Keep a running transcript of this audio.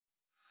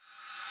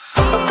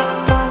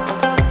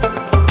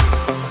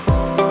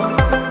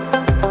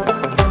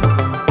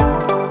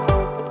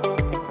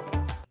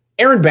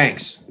Aaron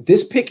Banks,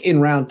 this pick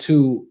in round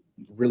 2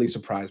 really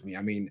surprised me.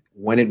 I mean,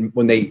 when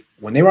they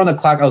were on the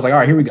clock, I was like, all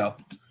right, here we go.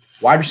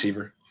 Wide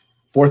receiver,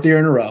 4th year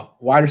in a row,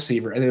 wide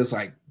receiver. And it was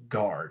like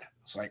guard.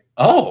 It's like,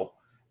 oh,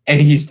 and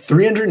he's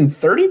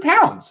 330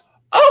 pounds.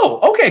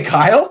 Oh, okay,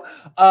 Kyle.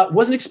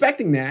 Wasn't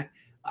expecting that.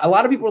 A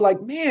lot of people were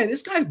like, man,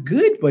 this guy's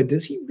good, but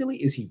is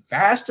he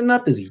fast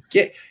enough?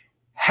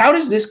 How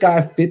does this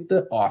guy fit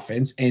the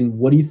offense? And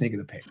what do you think of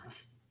the pick?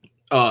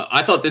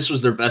 I thought this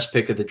was their best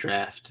pick of the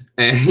draft.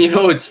 And,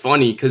 it's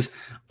funny because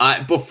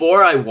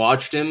before I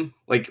watched him,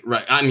 I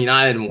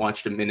hadn't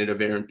watched a minute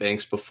of Aaron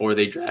Banks before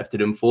they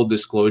drafted him, full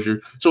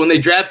disclosure. So when they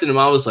drafted him,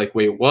 I was like,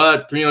 wait,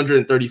 what?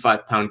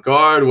 335-pound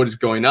guard? What is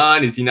going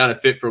on? Is he not a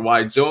fit for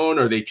wide zone?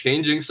 Are they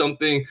changing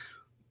something?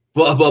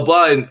 Blah, blah,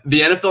 blah. And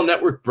the NFL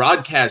Network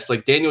broadcast,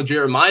 Daniel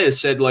Jeremiah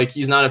said,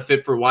 he's not a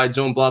fit for wide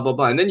zone, blah, blah,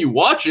 blah. And then you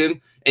watch him,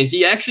 and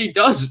he actually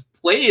does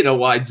play in a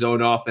wide zone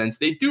offense.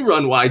 They do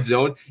run wide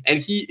zone, and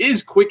he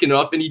is quick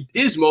enough and he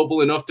is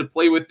mobile enough to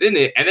play within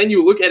it. And then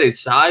you look at his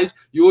size,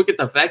 you look at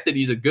the fact that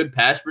he's a good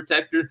pass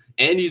protector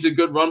and he's a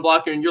good run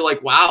blocker, and you're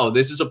like, wow,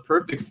 this is a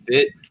perfect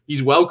fit.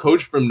 He's well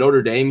coached from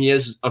Notre Dame. He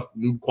has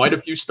quite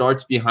a few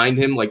starts behind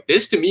him.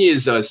 This to me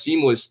is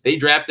seamless. They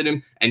drafted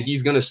him, and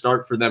he's going to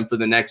start for them for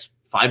the next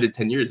 5 to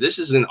 10 years. This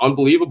is an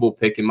unbelievable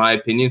pick, in my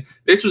opinion.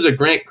 This was a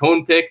Grant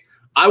Cohn pick.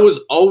 I was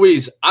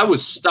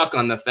stuck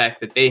on the fact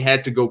that they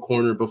had to go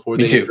corner before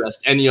they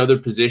addressed any other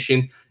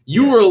position.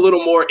 You were a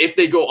little more, if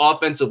they go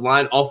offensive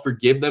line, I'll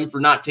forgive them for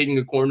not taking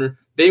a corner.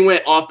 They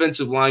went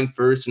offensive line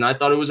first, and I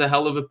thought it was a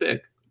hell of a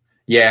pick.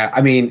 Yeah,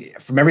 I mean,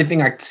 from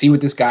everything I see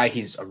with this guy,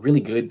 he's really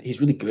good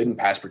in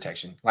pass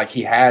protection.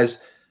 He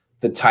has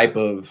the type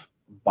of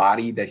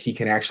body that he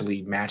can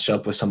actually match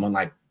up with someone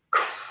like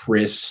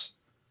Chris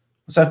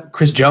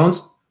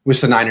Jones,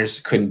 which the Niners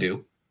couldn't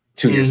do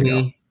 2 years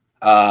ago.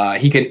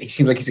 He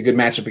seems like he's a good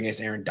matchup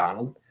against Aaron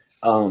Donald.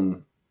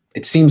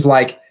 It seems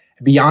like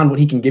beyond what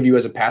he can give you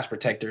as a pass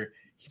protector,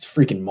 he's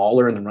freaking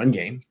mauler in the run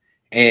game.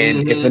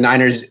 And if the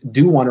Niners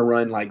do want to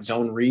run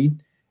zone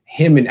read,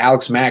 him and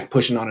Alex Mack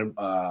pushing on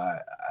a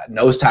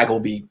nose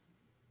tackle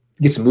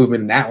get some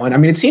movement in that one. I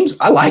mean,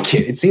 I like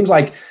it. It seems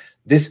like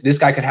this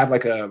guy could have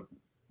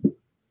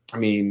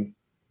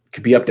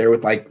could be up there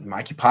with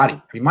Mikey Potty.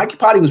 I mean, Mikey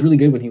Potty was really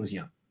good when he was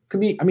young.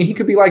 He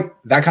could be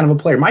that kind of a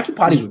player. Mikey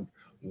Potty would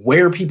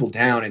wear people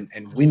down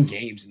and win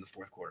games in the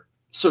 4th quarter.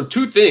 So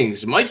 2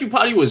 things. Mike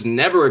Iupati was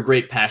never a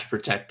great pass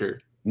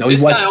protector. No,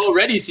 this guy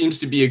already seems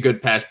to be a good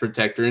pass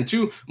protector. And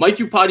 2, Mike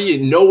Iupati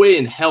in no way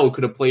in hell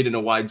could have played in a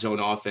wide zone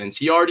offense.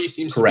 He already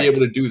seems to be able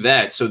to do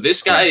that. So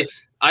this guy,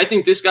 I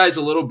think this guy's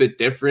a little bit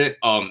different.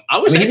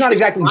 He's not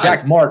exactly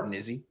Zach Martin,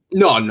 is he?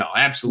 No,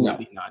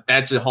 absolutely not.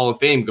 That's a Hall of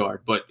Fame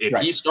guard. But if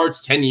he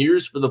starts 10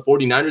 years for the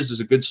 49ers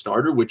as a good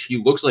starter, which he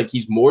looks like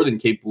he's more than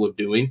capable of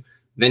doing,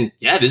 then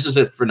this is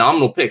a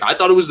phenomenal pick. I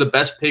thought it was the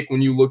best pick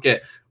when you look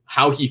at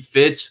how he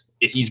fits,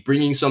 if he's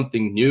bringing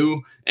something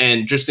new,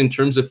 and just in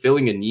terms of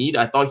filling a need.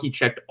 I thought he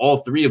checked all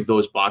 3 of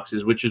those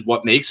boxes, which is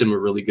what makes him a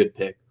really good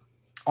pick.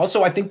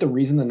 Also, I think the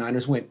reason the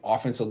Niners went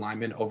offensive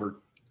lineman over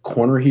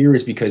corner here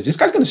is because this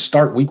guy's going to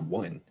start week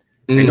 1.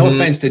 And no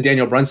offense to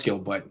Daniel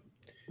Brunskill, but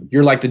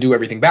you're the do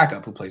everything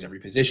backup who plays every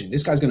position.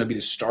 This guy's going to be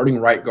the starting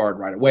right guard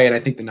right away. And I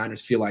think the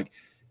Niners feel like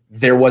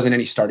there wasn't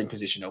any starting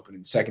position open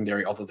in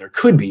secondary, although there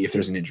could be if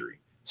there's an injury.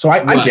 So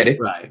I get it.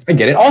 I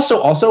get it.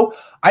 Also,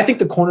 I think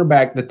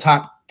the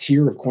top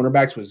tier of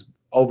cornerbacks was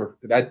over.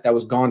 That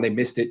was gone. They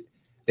missed it.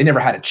 They never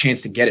had a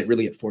chance to get it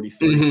really at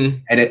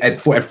 43. And at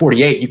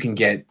 48, you can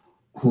get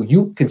who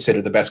you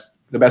consider the best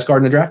guard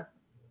in the draft.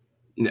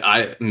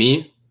 I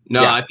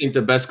think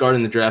the best guard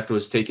in the draft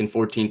was taken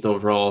 14th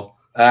overall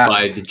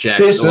by the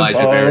Jets.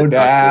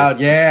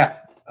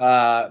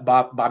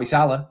 Bobby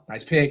Saleh,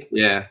 nice pick.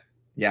 Yeah.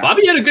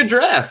 Bobby had a good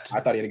draft. I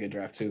thought he had a good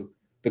draft too.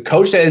 The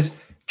coach says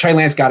Trey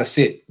Lance got to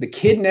sit. The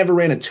kid never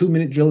ran a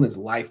 2-minute drill in his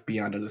life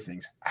beyond other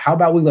things. How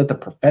about we let the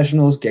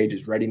professionals gauge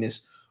his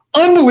readiness?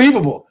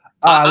 Unbelievable.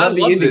 I love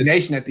the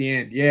indignation at the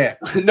end. Yeah.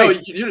 No,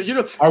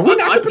 are we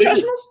not the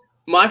professionals?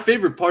 My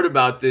favorite part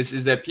about this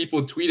is that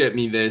people tweet at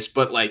me this,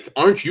 but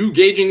aren't you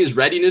gauging his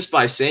readiness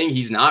by saying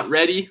he's not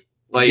ready?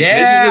 This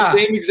is the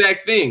same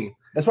exact thing.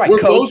 That's right,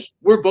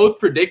 we're both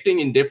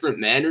predicting in different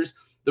manners.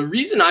 The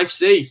reason I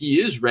say he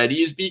is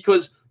ready is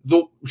because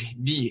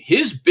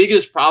his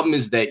biggest problem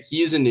is that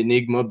he is an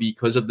enigma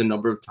because of the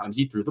number of times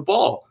he threw the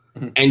ball.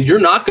 And he's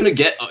not going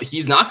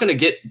to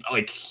get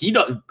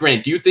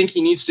Grant, do you think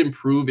he needs to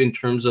improve in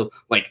terms of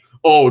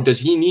does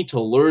he need to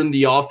learn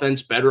the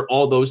offense better?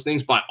 All those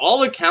things. By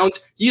all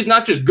accounts, he's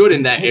not just good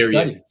in that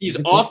area. He's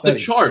off the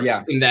charts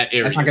in that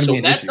area. That's not going to be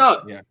an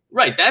issue.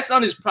 Right. That's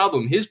not his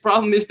problem. His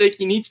problem is that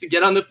he needs to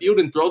get on the field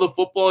and throw the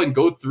football and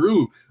go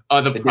through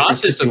the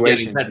process of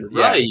getting better.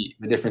 Right.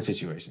 The different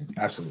situations.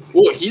 Absolutely.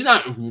 Well, he's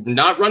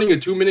not running a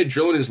 2-minute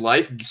drill in his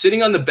life.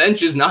 Sitting on the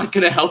bench is not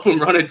going to help him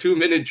run a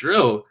 2-minute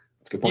drill.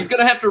 He's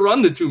going to have to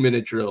run the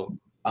 2-minute drill.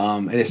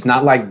 And it's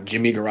not like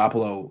Jimmy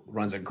Garoppolo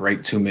runs a great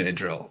 2-minute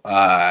drill.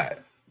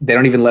 They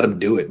don't even let him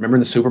do it. Remember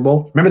in the Super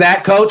Bowl? Remember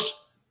that, coach?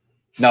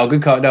 No,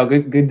 good coach. No,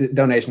 good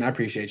donation. I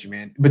appreciate you,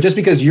 man. But just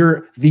because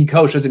you're the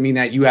coach doesn't mean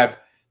that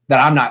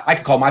I'm not. I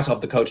could call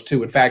myself the coach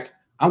too. In fact,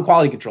 I'm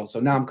quality control. So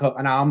now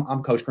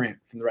I'm Coach Grant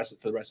for the rest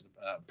of the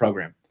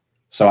program.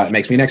 So it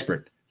makes me an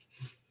expert.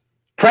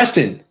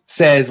 Preston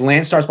says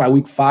Lance starts by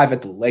week 5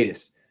 at the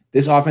latest.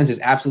 This offense is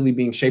absolutely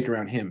being shaped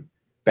around him.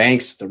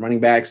 Banks, the running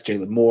backs,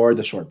 Jalen Moore,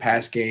 the short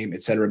pass game,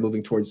 etc.,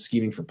 moving towards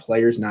scheming for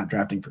players, not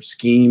drafting for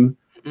scheme.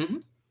 Mm-hmm.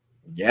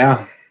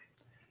 Yeah.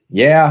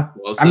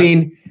 Well, I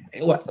mean,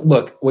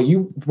 look, what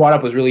you brought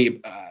up was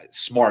really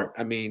smart.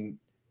 I mean,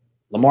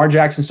 Lamar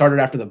Jackson started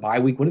after the bye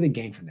week. What do they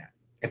gain from that?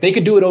 If they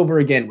could do it over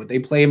again, would they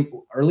play him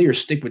early or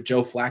stick with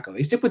Joe Flacco?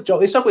 They stuck with Joe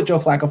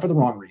Flacco for the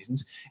wrong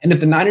reasons. And if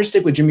the Niners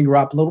stick with Jimmy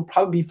Garoppolo, it'll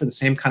probably be for the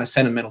same kind of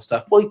sentimental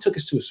stuff. Well, he took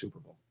us to a Super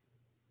Bowl.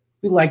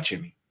 We like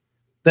Jimmy.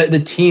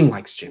 The team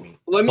likes Jimmy.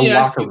 Let me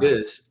ask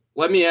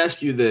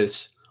you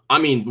this. I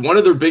mean, one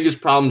of their biggest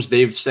problems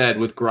they've said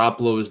with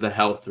Garoppolo is the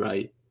health,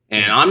 right?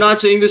 And I'm not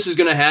saying this is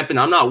going to happen.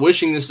 I'm not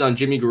wishing this on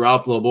Jimmy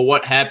Garoppolo, but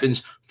what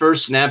happens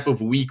first snap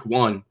of week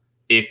 1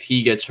 if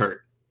he gets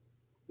hurt?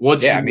 What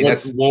did Trey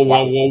Lance?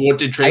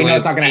 I know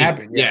it's not going to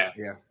happen. Yeah.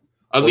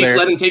 At least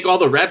let him take all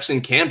the reps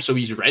in camp so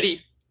he's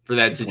ready for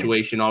that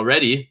situation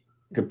already.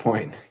 Good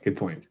point.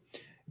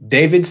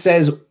 David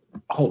says,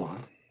 hold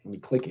on, let me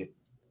click it.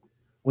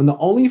 When the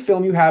only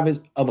film you have is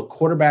of a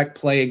quarterback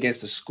play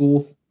against a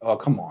school, oh,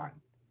 come on.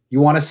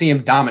 You want to see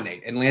him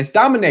dominate. And Lance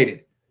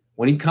dominated.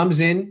 When he comes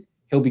in,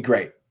 he'll be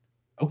great.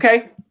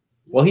 Okay.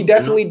 Well, he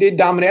definitely did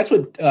dominate. That's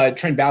what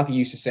Trent Baalke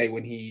used to say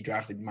when he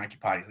drafted Mikey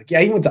Potty. He's like,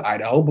 yeah, he went to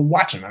Idaho, but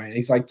watch him. I mean,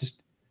 he's like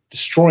just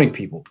destroying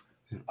people.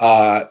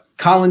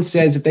 Collins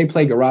says if they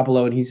play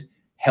Garoppolo and he's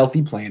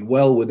healthy playing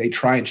well, would they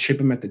try and ship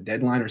him at the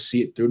deadline or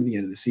see it through to the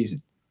end of the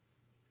season?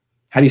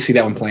 How do you see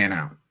that one playing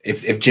out?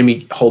 If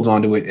Jimmy holds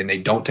on to it and they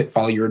don't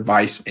follow your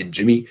advice and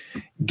Jimmy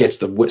gets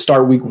the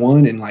start week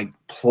 1 and like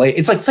play,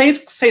 it's like say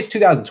it's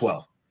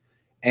 2012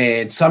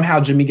 and somehow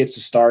Jimmy gets to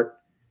start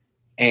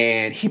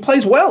and he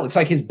plays well. It's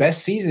like his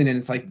best season and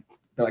it's like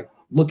they're like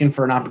looking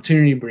for an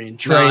opportunity to bring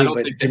Trey. I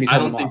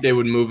don't think they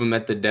would move him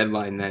at the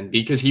deadline then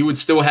because he would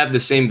still have the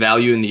same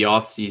value in the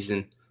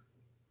offseason.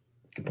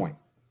 Good point.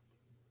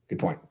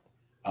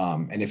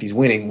 And if he's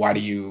winning, why do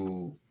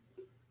you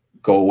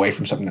go away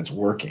from something that's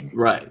working?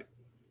 Right.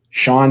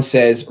 Sean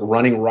says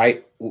running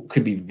right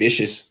could be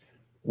vicious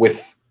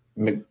with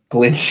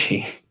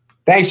McGlinchey.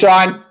 Thanks,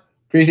 Sean.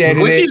 Appreciate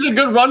it. McGlinchey's a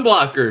good run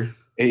blocker.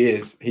 He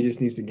is. He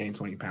just needs to gain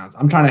 20 pounds.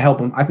 I'm trying to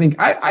help him. I think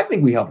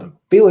we helped him.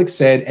 Felix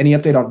said, any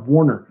update on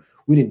Warner?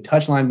 We didn't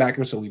touch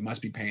linebacker, so we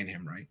must be paying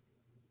him, right?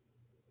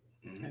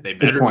 They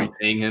better be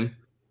paying him.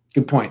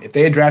 Good point. If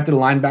they had drafted a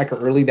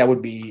linebacker early, that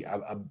would be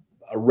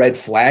a red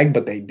flag,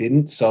 but they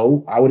didn't,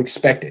 so I would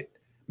expect it.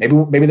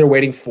 Maybe they're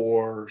waiting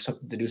for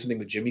something to do something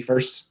with Jimmy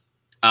first.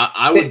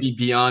 I would be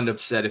beyond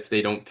upset if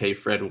they don't pay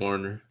Fred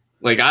Warner.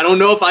 Like, I don't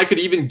know if I could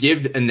even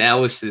give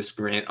analysis,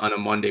 Grant, on a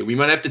Monday. We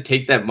might have to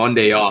take that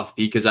Monday off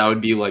because I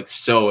would be, like,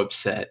 so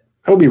upset.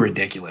 That would be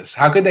ridiculous.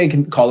 How could they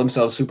call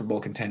themselves Super Bowl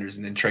contenders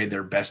and then trade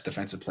their best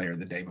defensive player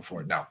the day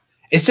before? No.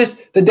 It's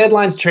just the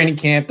deadline's training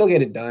camp. They'll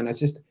get it done.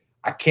 It's just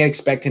I can't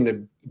expect him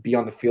to be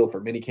on the field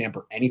for minicamp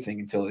or anything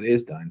until it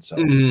is done. So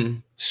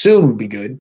soon would be good.